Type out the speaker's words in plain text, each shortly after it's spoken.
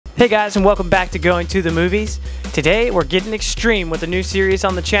Hey guys, and welcome back to Going to the Movies. Today we're getting extreme with a new series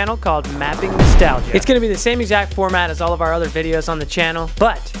on the channel called Mapping Nostalgia. It's going to be the same exact format as all of our other videos on the channel,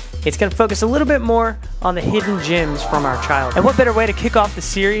 but it's going to focus a little bit more on the hidden gems from our childhood. And what better way to kick off the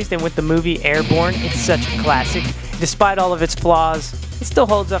series than with the movie Airborne? It's such a classic. Despite all of its flaws, it still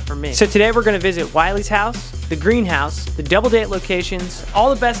holds up for me. So today we're going to visit Wiley's house, the greenhouse, the double date locations,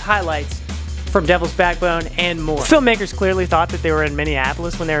 all the best highlights from Devil's Backbone, and more. Filmmakers clearly thought that they were in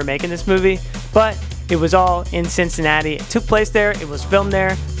Minneapolis when they were making this movie, but it was all in Cincinnati. It took place there, it was filmed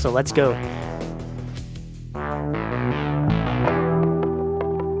there, so let's go.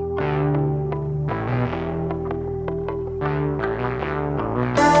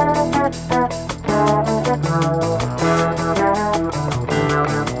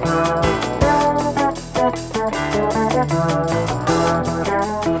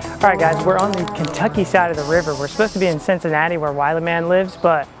 Alright guys, we're on the Kentucky side of the river. We're supposed to be in Cincinnati where Wiley Man lives,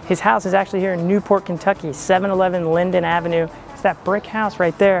 but his house is actually here in Newport, Kentucky, 711 Linden Avenue. It's that brick house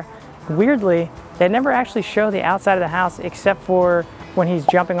right there. Weirdly, they never actually show the outside of the house except for when he's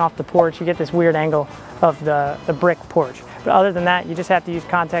jumping off the porch. You get this weird angle of the brick porch. But other than that, you just have to use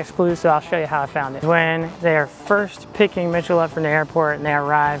context clues, so I'll show you how I found it. When they are first picking Mitchell up from the airport and they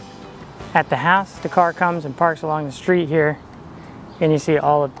arrive at the house, the car comes and parks along the street here. And you see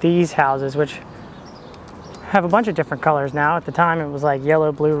all of these houses, which have a bunch of different colors now. At the time, it was like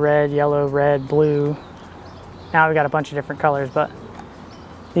yellow, blue, red, yellow, red, blue. Now we got a bunch of different colors, but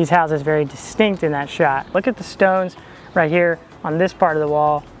these houses are very distinct in that shot. Look at the stones right here on this part of the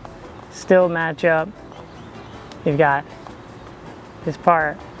wall. Still match up. You've got this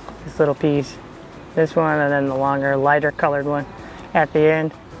part, this little piece, this one, and then the longer, lighter colored one at the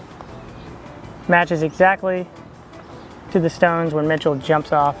end. Matches exactly to the stones when Mitchell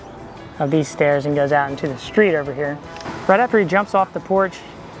jumps off of these stairs and goes out into the street over here. Right after he jumps off the porch,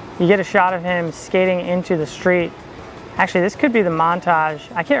 you get a shot of him skating into the street. Actually, this could be the montage.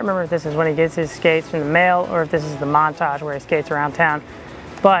 I can't remember if this is when he gets his skates from the mail or if this is the montage where he skates around town.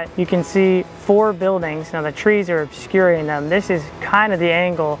 But you can see 4 buildings. Now the trees are obscuring them. This is kind of the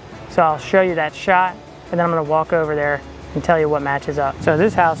angle, so I'll show you that shot and then I'm gonna walk over there and tell you what matches up. So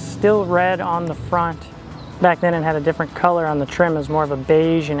this house, still red on the front. Back then it had a different color on the trim. It was more of a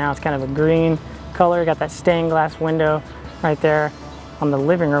beige, and now it's kind of a green color. Got that stained glass window right there on the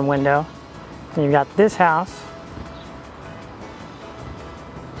living room window. And you've got this house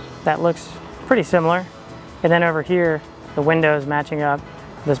that looks pretty similar. And then over here, the windows matching up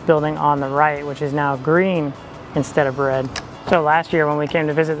this building on the right, which is now green instead of red. So last year when we came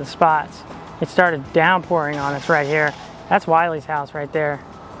to visit the spots, it started downpouring on us right here. That's Wiley's house right there.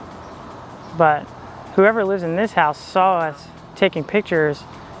 But whoever lives in this house saw us taking pictures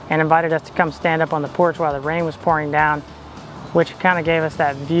and invited us to come stand up on the porch while the rain was pouring down, which kind of gave us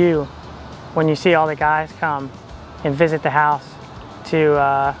that view when you see all the guys come and visit the house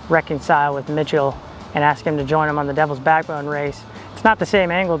to reconcile with Mitchell and ask him to join him on the Devil's Backbone race. It's not the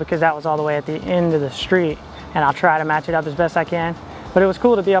same angle because that was all the way at the end of the street, and I'll try to match it up as best I can. But it was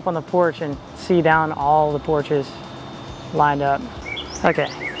cool to be up on the porch and see down all the porches lined up. Okay.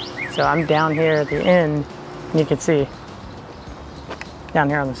 So I'm down here at the end, and you can see down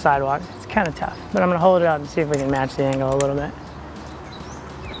here on the sidewalk. It's kind of tough, but I'm gonna hold it up and see if we can match the angle a little bit.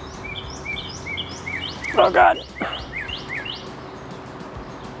 Oh God.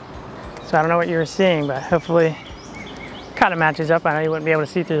 So I don't know what you were seeing, but hopefully kind of matches up. I know you wouldn't be able to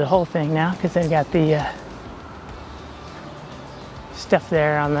see through the whole thing now because they've got the stuff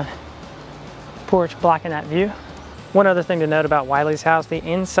there on the porch blocking that view. One other thing to note about Wiley's house, the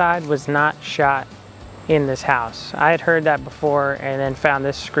inside was not shot in this house. I had heard that before and then found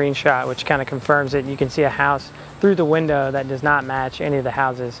this screenshot which kind of confirms it. You can see a house through the window that does not match any of the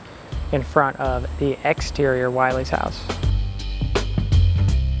houses in front of the exterior Wiley's house.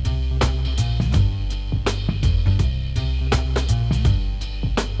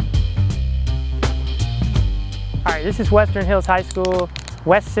 Alright, this is Western Hills High School,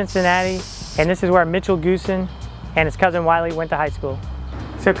 West Cincinnati, and this is where Mitchell Goosen and his cousin Wiley went to high school.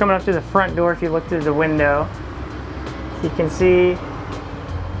 So coming up to the front door, if you look through the window, you can see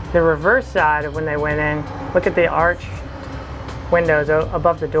the reverse side of when they went in. Look at the arched windows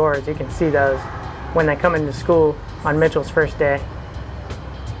above the doors. You can see those when they come into school on Mitchell's first day.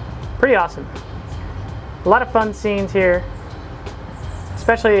 Pretty awesome. A lot of fun scenes here,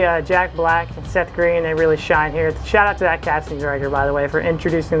 especially Jack Black and Seth Green. They really shine here. Shout out to that casting director, by the way, for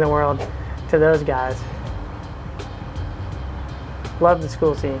introducing the world to those guys. Love the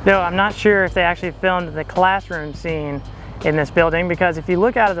school scene. Though I'm not sure if they actually filmed the classroom scene in this building, because if you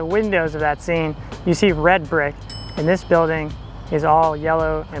look out of the windows of that scene, you see red brick, and this building is all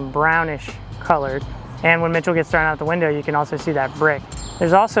yellow and brownish colored. And when Mitchell gets thrown out the window, you can also see that brick.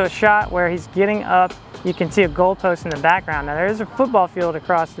 There's also a shot where he's getting up. You can see a goalpost in the background. Now there's a football field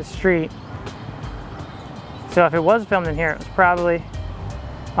across the street. So if it was filmed in here, it was probably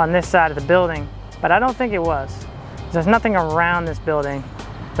on this side of the building, but I don't think it was. There's nothing around this building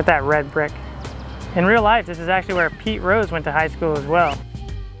with that red brick. In real life, this is actually where Pete Rose went to high school as well.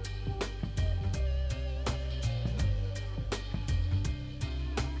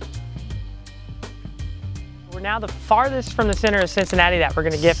 We're now the farthest from the center of Cincinnati that we're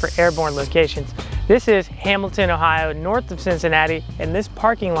going to get for airborne locations. This is Hamilton, Ohio, north of Cincinnati, and this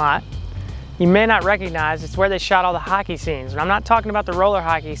parking lot you may not recognize. It's where they shot all the hockey scenes. And I'm not talking about the roller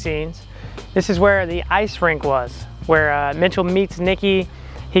hockey scenes. This is where the ice rink was, where Mitchell meets Nicky.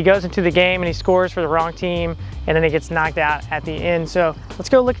 He goes into the game and he scores for the wrong team, and then he gets knocked out at the end. So let's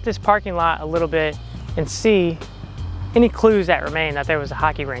go look at this parking lot a little bit and see any clues that remain that there was a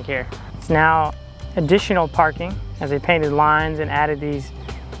hockey rink here. It's now additional parking as they painted lines and added these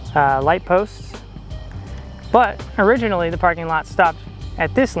light posts. But originally the parking lot stopped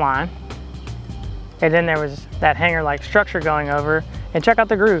at this line, and then there was that hangar-like structure going over. And check out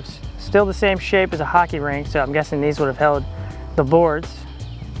the grooves. Still the same shape as a hockey rink, so I'm guessing these would have held the boards.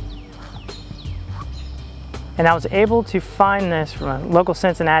 And I was able to find this from a local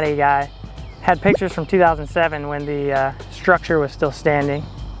Cincinnati guy. Had pictures from 2007 when the structure was still standing.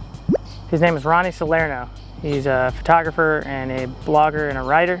 His name is Ronnie Salerno. He's a photographer and a blogger and a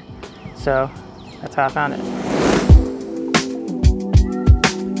writer. So that's how I found it.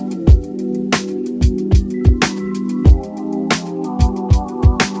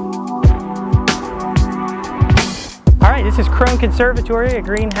 This is Krohn Conservatory, a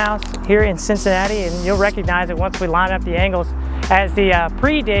greenhouse here in Cincinnati, and you'll recognize it once we line up the angles as the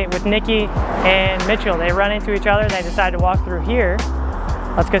pre-date with Nicky and Mitchell. They run into each other and they decide to walk through here.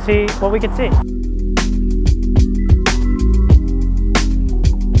 Let's go see what we can see.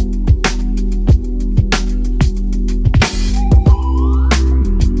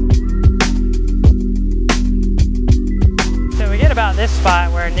 So we get about this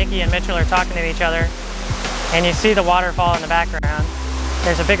spot where Nicky and Mitchell are talking to each other, and you see the waterfall in the background.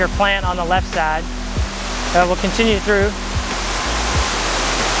 There's a bigger plant on the left side. We'll continue through and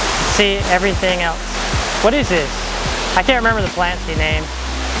see everything else. What is this? I can't remember the plants he named.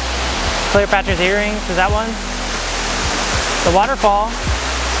 Cleopatra's earrings, is that one? The waterfall,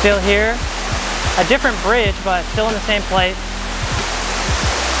 still here. A different bridge, but still in the same place.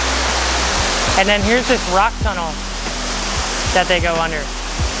 And then here's this rock tunnel that they go under.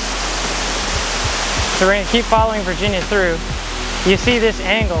 So we're going to keep following Virginia through. You see this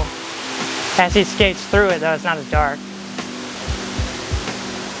angle as he skates through it, though it's not as dark.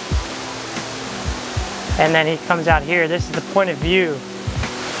 And then he comes out here. This is the point of view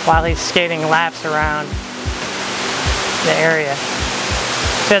while he's skating laps around the area.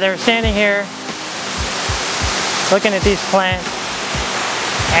 So they're standing here looking at these plants,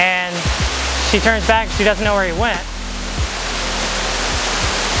 and she turns back. She doesn't know where he went.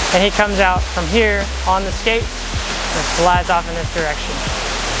 And he comes out from here on the skates and flies off in this direction.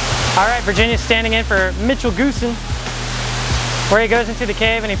 All right, Virginia's standing in for Mitchell Goosen, where he goes into the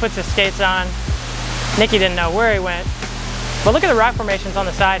cave and he puts his skates on. Nicky didn't know where he went. But look at the rock formations on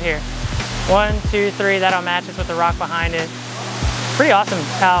the side here. 1, 2, 3, that all matches with the rock behind it. Pretty awesome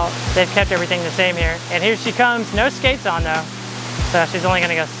how they've kept everything the same here. And here she comes, no skates on though. So she's only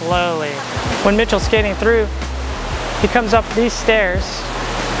gonna go slowly. When Mitchell's skating through, he comes up these stairs,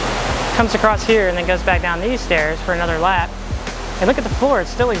 comes across here, and then goes back down these stairs for another lap. And look at the floor, it's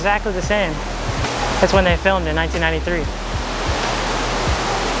still exactly the same. That's when they filmed in 1993.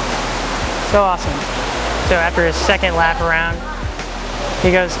 So awesome. So after his second lap around,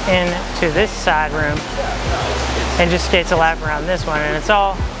 he goes into this side room and just skates a lap around this one. And it's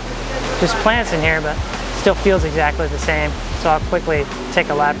all just plants in here, but still feels exactly the same. So I'll quickly take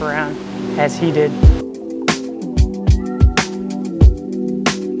a lap around as he did.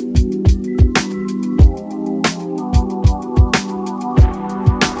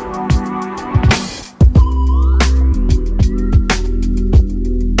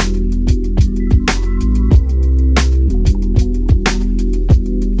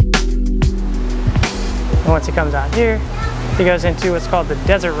 Once he comes out here, he goes into what's called the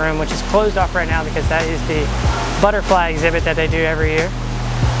desert room, which is closed off right now because that is the butterfly exhibit that they do every year.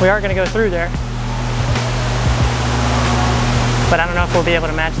 We are going to go through there, but I don't know if we'll be able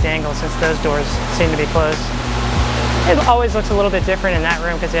to match the angle since those doors seem to be closed. It always looks a little bit different in that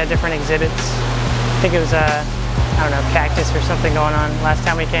room because they had different exhibits. I think it was I don't know, cactus or something going on last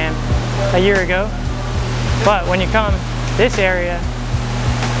time we came a year ago. But when you come This area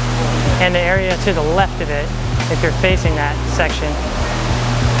and the area to the left of it, if you're facing that section,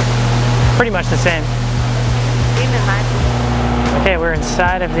 pretty much the same. Okay, we're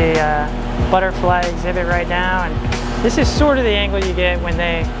inside of the butterfly exhibit right now, and this is sort of the angle you get when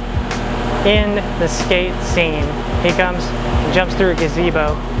they end the skate scene. He comes and jumps through a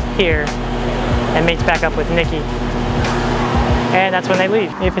gazebo here and meets back up with Nikki. And that's when they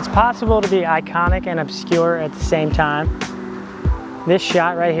leave. If it's possible to be iconic and obscure at the same time, this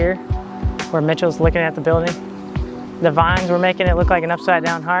shot right here, where Mitchell's looking at the building, the vines were making it look like an upside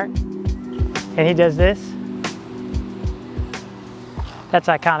down heart, and he does this. That's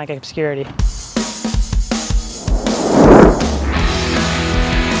iconic obscurity.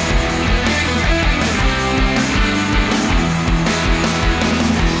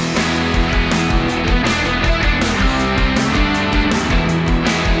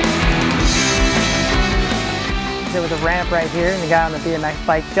 There was a ramp right here, and the guy on the BMX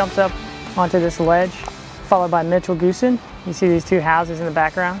bike jumps up onto this ledge, followed by Mitchell Goosen. You see these two houses in the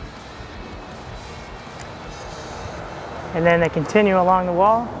background. And then they continue along the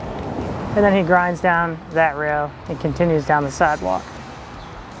wall, and then he grinds down that rail and continues down the sidewalk.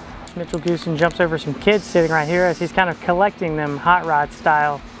 Mitchell Goosen jumps over some kids sitting right here as he's kind of collecting them hot rod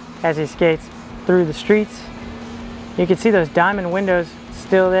style as he skates through the streets. You can see those diamond windows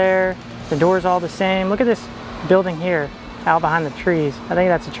still there, the doors all the same. Look at this building here out behind the trees. I think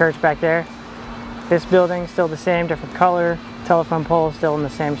that's a church back there. This building still the same, different color. Telephone pole still in the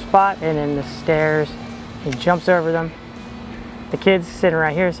same spot, and then the stairs. He jumps over them. The kids sitting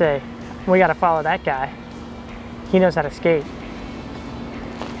right here say, we got to follow that guy. He knows how to skate.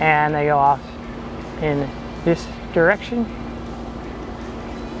 And they go off in this direction,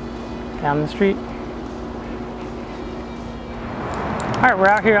 down the street. All right, we're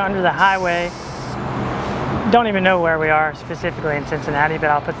out here under the highway. Don't even know where we are specifically in Cincinnati, but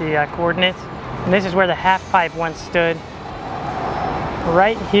I'll put the coordinates. And this is where the Halfpipe once stood.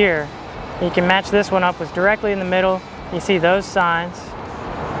 Right here, you can match this one up, was directly in the middle. You see those signs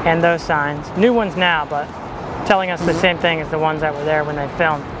and those signs. New ones now, but telling us the same thing as the ones that were there when they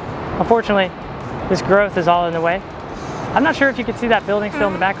filmed. Unfortunately, this growth is all in the way. I'm not sure if you can see that building still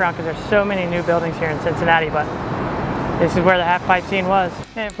in the background because there's so many new buildings here in Cincinnati, but this is where the Halfpipe scene was.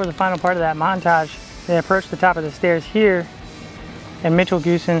 And for the final part of that montage, they approach the top of the stairs here, and Mitchell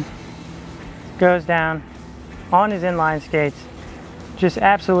Goosen goes down on his inline skates, just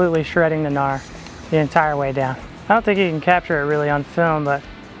absolutely shredding the gnar the entire way down. I don't think you can capture it really on film, but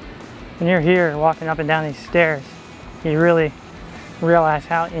when you're here walking up and down these stairs, you really realize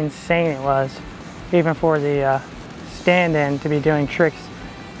how insane it was, even for the stand-in to be doing tricks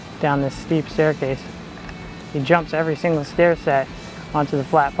down this steep staircase. He jumps every single stair set onto the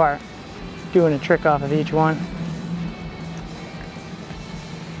flat part, doing a trick off of each one.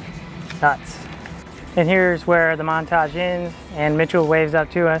 Nuts. And here's where the montage ends, and Mitchell waves up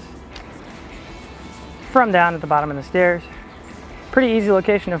to us from down at the bottom of the stairs. Pretty easy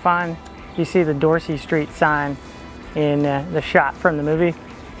location to find. You see the Dorsey Street sign in the shot from the movie.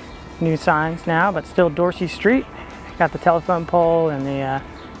 New signs now, but still Dorsey Street. Got the telephone pole and the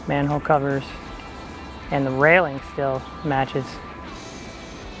manhole covers, and the railing still matches.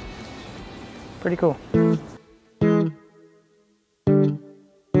 Pretty cool.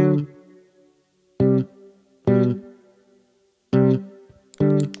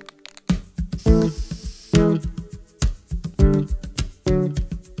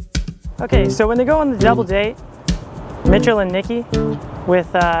 Okay, so when they go on the double date, Mitchell and Nikki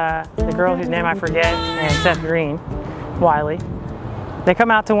with the girl whose name I forget, and Seth Green, Wiley, they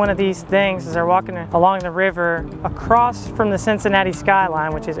come out to one of these things as they're walking along the river across from the Cincinnati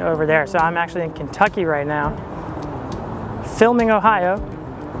skyline, which is over there. So I'm actually in Kentucky right now, filming Ohio,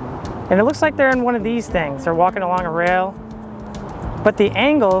 and it looks like they're in one of these things. They're walking along a rail, but the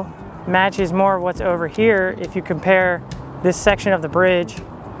angle matches more of what's over here if you compare this section of the bridge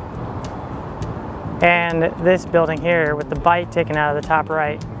and this building here with the bite taken out of the top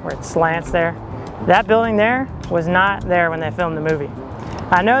right where it slants there. That building there was not there when they filmed the movie.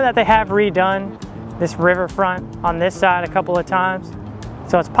 I know that they have redone this riverfront on this side a couple of times,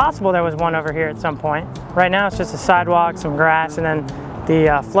 so it's possible there was one over here at some point. Right now it's just a sidewalk, some grass, and then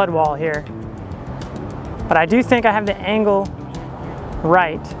the flood wall here. But I do think I have the angle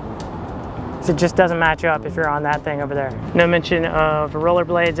right, so it just doesn't match up if you're on that thing over there. No mention of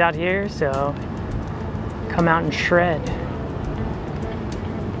rollerblades out here, so come out and shred.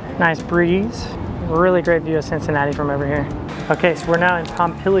 Nice breeze. Really great view of Cincinnati from over here. Okay, so we're now in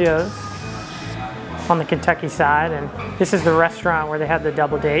Pompilio's on the Kentucky side, and this is the restaurant where they had the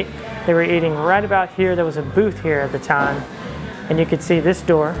double date. They were eating right about here. There was a booth here at the time. And you could see this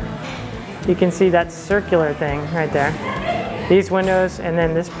door. You can see that circular thing right there. These windows, and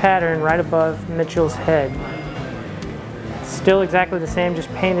then this pattern right above Mitchell's head. Still exactly the same, just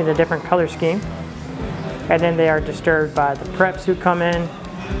painted a different color scheme. And then they are disturbed by the preps who come in.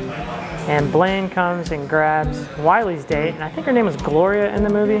 And Blaine comes and grabs Wiley's date. And I think her name was Gloria in the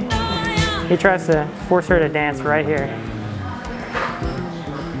movie. He tries to force her to dance right here.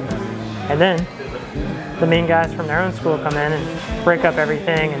 And then the mean guys from their own school come in and break up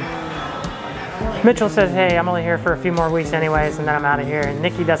everything. And Mitchell says, hey, I'm only here for a few more weeks anyways, and then I'm out of here. And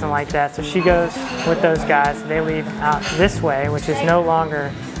Nikki doesn't like that, so she goes with those guys. They leave out this way, which is no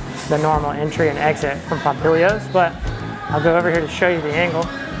longer the normal entry and exit from Pompilio's, but I'll go over here to show you the angle.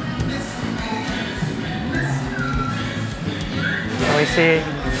 And we see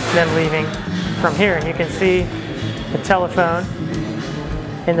them leaving from here, and you can see the telephone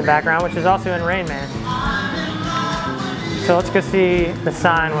in the background, which is also in Rain Man. So let's go see the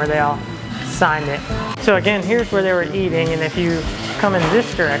sign where they all signed it. So again, here's where they were eating, and if you come in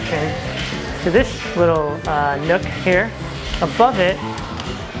this direction to this little nook here, above it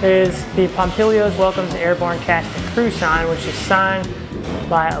is the Pompilio's Welcomes Airborne Cast and Crew sign, which is signed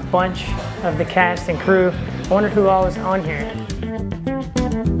by a bunch of the cast and crew. I wonder who all is on here.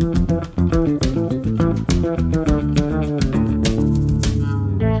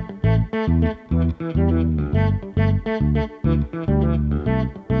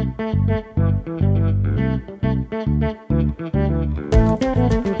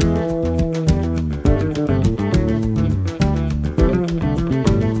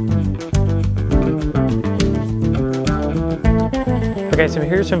 Okay, so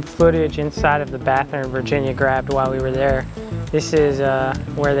here's some footage inside of the bathroom Virginia grabbed while we were there. This is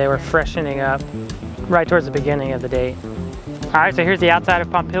where they were freshening up right towards the beginning of the date. All right, so here's the outside of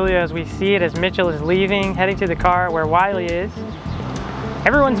Pompilio's. We see it as Mitchell is leaving, heading to the car where Wiley is.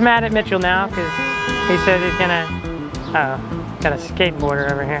 Everyone's mad at Mitchell now because he said he's gonna, got a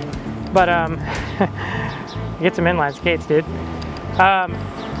skateboarder over here. But get some inline skates, dude.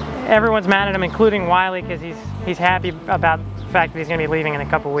 Everyone's mad at him, including Wiley, because he's happy about the fact that he's gonna be leaving in a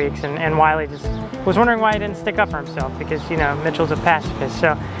couple weeks, and Wiley just was wondering why he didn't stick up for himself, because, you know, Mitchell's a pacifist.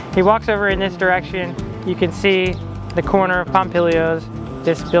 So he walks over in this direction. You can see the corner of Pompilio's.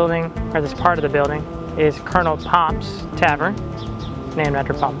 This building, or this part of the building, is Colonel Pomp's Tavern, named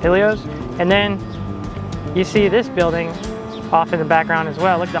after Pompilio's. And then you see this building off in the background as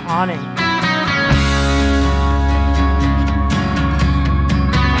well. Look at the awning.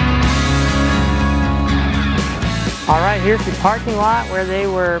 All right, here's the parking lot where they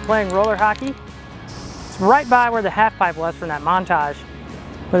were playing roller hockey. It's right by where the Halfpipe was from that montage.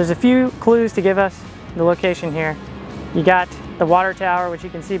 But there's a few clues to give us the location here. You got the water tower, which you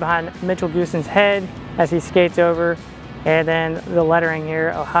can see behind Mitchell Gooson's head as he skates over. And then the lettering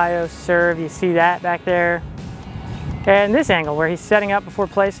here, Ohio Serve, you see that back there. And this angle where he's setting up before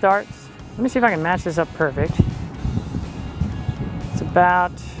play starts. Let me see if I can match this up perfect. It's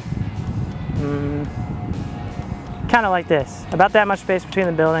about, kind of like this. About that much space between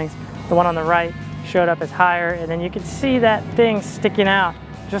the buildings. The one on the right showed up as higher, and then you can see that thing sticking out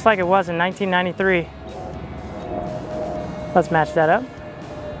just like it was in 1993. Let's match that up.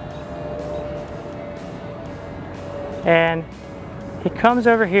 And he comes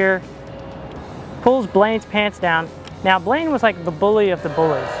over here, pulls Blaine's pants down. Now Blaine was like the bully of the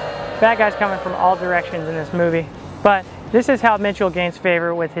bullies. Bad guys coming from all directions in this movie. But this is how Mitchell gains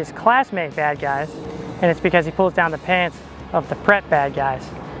favor with his classmate bad guys. And it's because he pulls down the pants of the prep bad guys.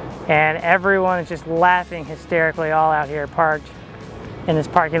 And everyone is just laughing hysterically all out here parked in this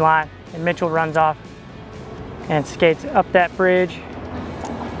parking lot. And Mitchell runs off and skates up that bridge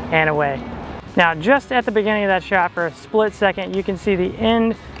and away. Now, just at the beginning of that shot, for a split second, you can see the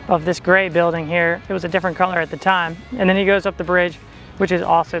end of this gray building here. It was a different color at the time. And then he goes up the bridge, which has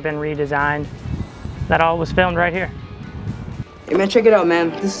also been redesigned. That all was filmed right here. Hey man, check it out, man.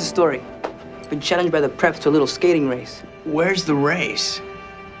 This is the story. Been challenged by the preps to a little skating race. Where's the race?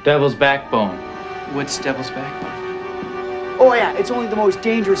 Devil's Backbone. What's Devil's Backbone? Oh yeah, it's only the most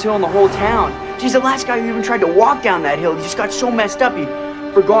dangerous hill in the whole town. Geez, the last guy who even tried to walk down that hill, he just got so messed up, he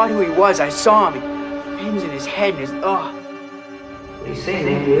forgot who he was. I saw him. He pins in his head and his, What are you saying,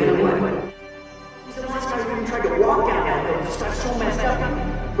 man? He's the last guy who even tried to walk down that hill, he just got so messed up, he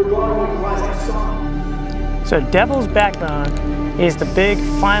forgot who he was. I saw him. So Devil's Backbone is the big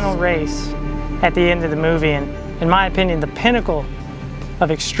final race at the end of the movie, and in my opinion, the pinnacle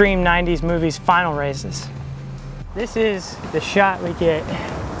of extreme 90s movies' final races. This is the shot we get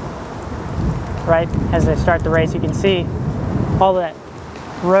right as they start the race. You can see all that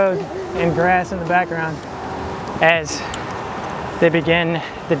road and grass in the background as they begin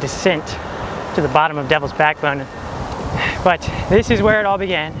the descent to the bottom of Devil's Backbone. But this is where it all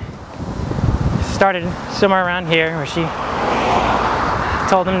began. Started somewhere around here where she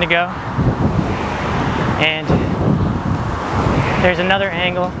told them to go. And there's another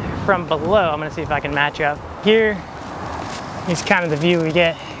angle from below. I'm gonna see if I can match up. Here is kind of the view we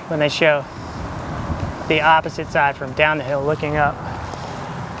get when they show the opposite side from down the hill looking up.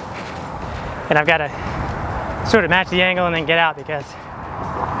 And I've got to sort of match the angle and then get out because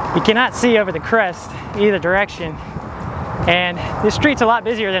you cannot see over the crest either direction. And this street's a lot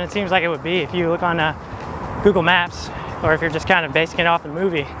busier than it seems like it would be if you look on Google Maps or if you're just kind of basing it off the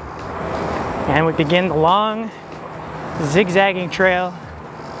movie. And we begin the long zigzagging trail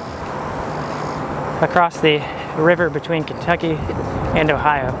across the river between Kentucky and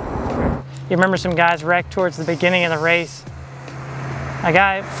Ohio. You remember some guys wrecked towards the beginning of the race. A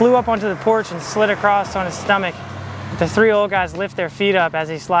guy flew up onto the porch and slid across on his stomach. The three old guys lift their feet up as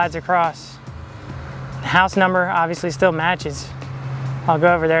he slides across. The house number obviously still matches. I'll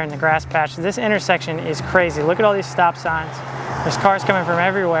go over there in the grass patch. This intersection is crazy. Look at all these stop signs. There's cars coming from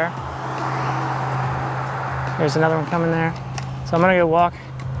everywhere. There's another one coming there. So I'm gonna go walk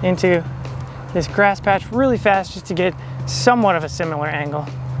into this grass patch really fast just to get somewhat of a similar angle.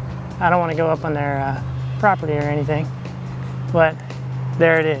 I don't want to go up on their property or anything, but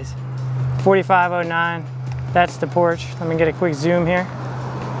there it is. 4509, that's the porch. Let me get a quick zoom here.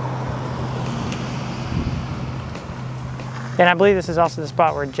 And I believe this is also the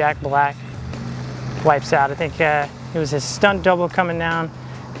spot where Jack Black wipes out. I think it was his stunt double coming down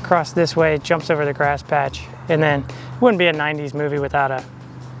across this way, jumps over the grass patch, and then it wouldn't be a 90s movie without a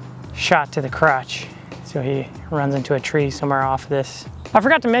shot to the crotch. So he runs into a tree somewhere off this. I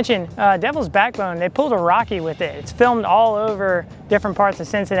forgot to mention, Devil's Backbone, they pulled a Rocky with it. It's filmed all over different parts of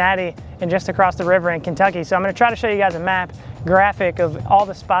Cincinnati and just across the river in Kentucky. So I'm gonna try to show you guys a map graphic of all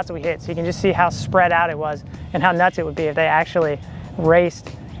the spots that we hit so you can just see how spread out it was and how nuts it would be if they actually raced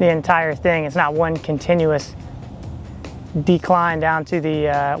the entire thing. It's not one continuous decline down to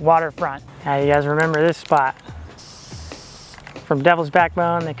the waterfront. Now you guys remember this spot. From Devil's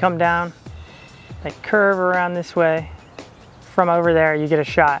Backbone, they come down, they curve around this way. From over there, you get a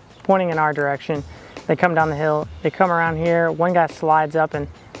shot pointing in our direction. They come down the hill, they come around here. One guy slides up and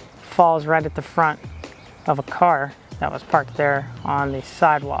falls right at the front of a car that was parked there on the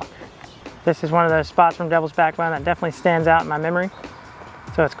sidewalk. This is one of those spots from Devil's Backbone that definitely stands out in my memory.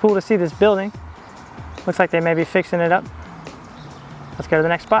 So it's cool to see this building. Looks like they may be fixing it up. Let's go to the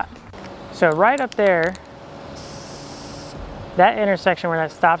next spot. So right up there, that intersection where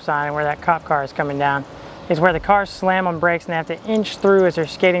that stop sign and where that cop car is coming down is where the cars slam on brakes and they have to inch through as they're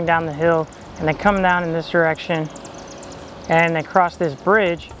skating down the hill, and they come down in this direction and they cross this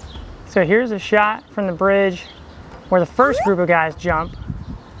bridge. So here's a shot from the bridge where the first group of guys jump,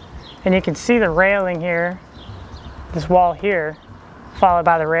 and you can see the railing here, this wall here, followed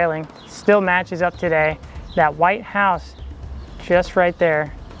by the railing. Still matches up today. That white house just right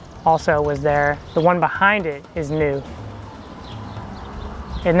there also was there. The one behind it is new.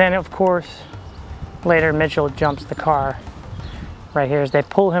 And then of course, later Mitchell jumps the car right here as they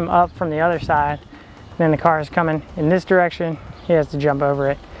pull him up from the other side. Then the car is coming in this direction. He has to jump over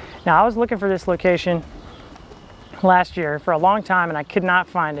it. Now I was looking for this location last year for a long time and I could not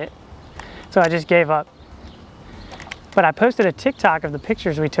find it. So I just gave up. But I posted a TikTok of the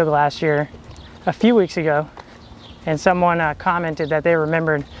pictures we took last year a few weeks ago, and someone commented that they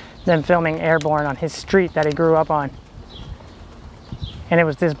remembered them filming Airborne on his street that he grew up on. And it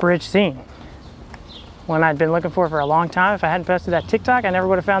was this bridge scene. One I'd been looking for a long time. If I hadn't posted that TikTok, I never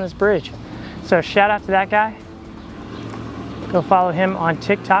would have found this bridge. So shout out to that guy. Go follow him on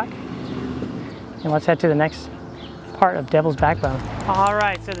TikTok. And let's head to the next part of Devil's Backbone. All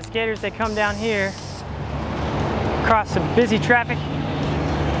right, so the skaters, they come down here, cross some busy traffic,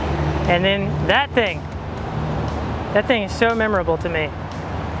 and then that thing is so memorable to me.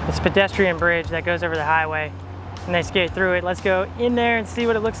 This pedestrian bridge that goes over the highway, and they skate through it. Let's go in there and see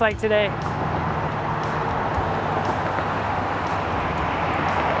what it looks like today.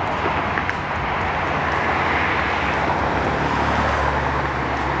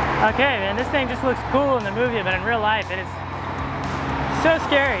 Okay, man, this thing just looks cool in the movie, but in real life, it is so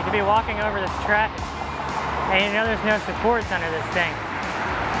scary to be walking over this traffic. And you know there's no supports under this thing.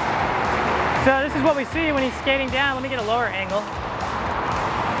 So this is what we see when he's skating down. Let me get a lower angle.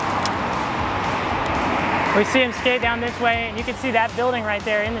 We see him skate down this way, and you can see that building right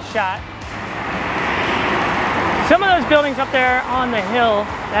there in the shot. Some of those buildings up there on the hill,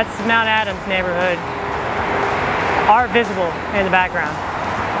 that's Mount Adams neighborhood, are visible in the background.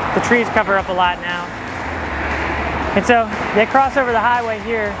 The trees cover up a lot now. And so they cross over the highway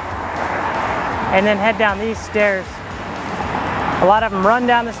here and then head down these stairs. A lot of them run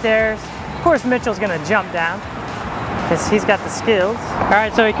down the stairs. Of course, Mitchell's gonna jump down because he's got the skills. All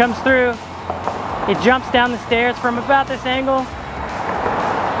right, so he comes through. He jumps down the stairs from about this angle.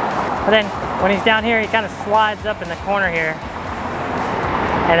 But then when he's down here, he kind of slides up in the corner here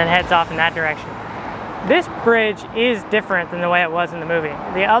and then heads off in that direction. This bridge is different than the way it was in the movie.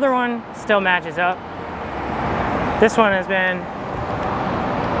 The other one still matches up. This one has been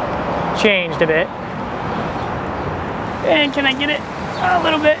changed a bit. And can I get it a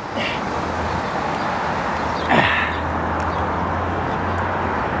little bit?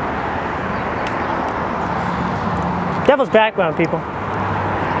 Devil's Backbone, people.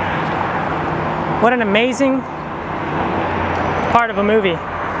 What an amazing part of a movie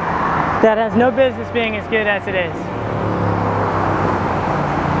that has no business being as good as it is.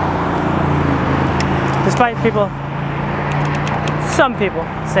 Despite some people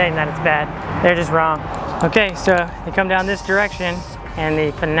saying that it's bad, they're just wrong. Okay, so they come down this direction and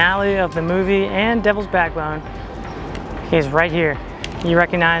the finale of the movie and Devil's Backbone is right here. You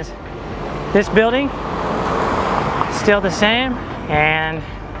recognize this building? Still the same, and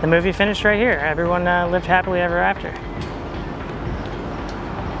the movie finished right here. Everyone lived happily ever after.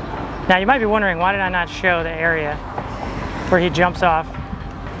 Now you might be wondering, why did I not show the area where he jumps off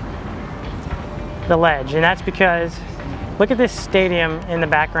the ledge? And that's because, look at this stadium in the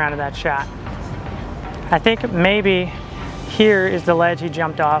background of that shot. I think maybe here is the ledge he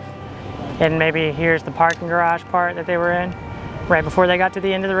jumped off, and maybe here's the parking garage part that they were in right before they got to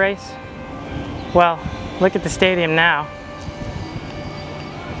the end of the race. Well, look at the stadium now.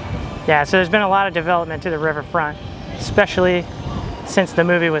 Yeah, so there's been a lot of development to the riverfront, especially since the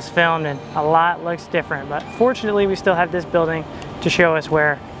movie was filmed, and a lot looks different. But fortunately, we still have this building to show us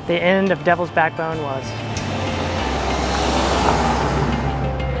where the end of Devil's Backbone was.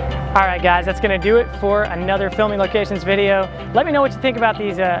 All right, guys, that's gonna do it for another filming locations video. Let me know what you think about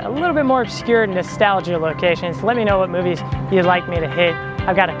these a little bit more obscure nostalgia locations. Let me know what movies you'd like me to hit.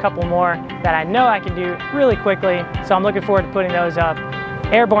 I've got a couple more that I know I can do really quickly, so I'm looking forward to putting those up.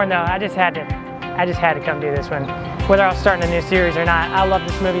 Airborne, though, I just had to come do this one. Whether I was starting a new series or not, I love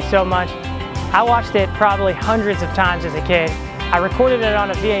this movie so much. I watched it probably hundreds of times as a kid. I recorded it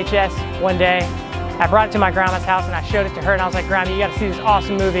on a VHS one day. I brought it to my grandma's house and I showed it to her, and I was like, Grandma, you gotta see this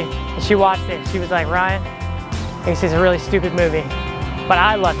awesome movie. And she watched it and she was like, Ryan, this is a really stupid movie, but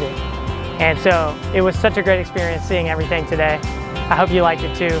I loved it. And so it was such a great experience seeing everything today. I hope you liked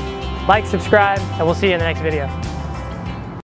it too. Like, subscribe, and we'll see you in the next video.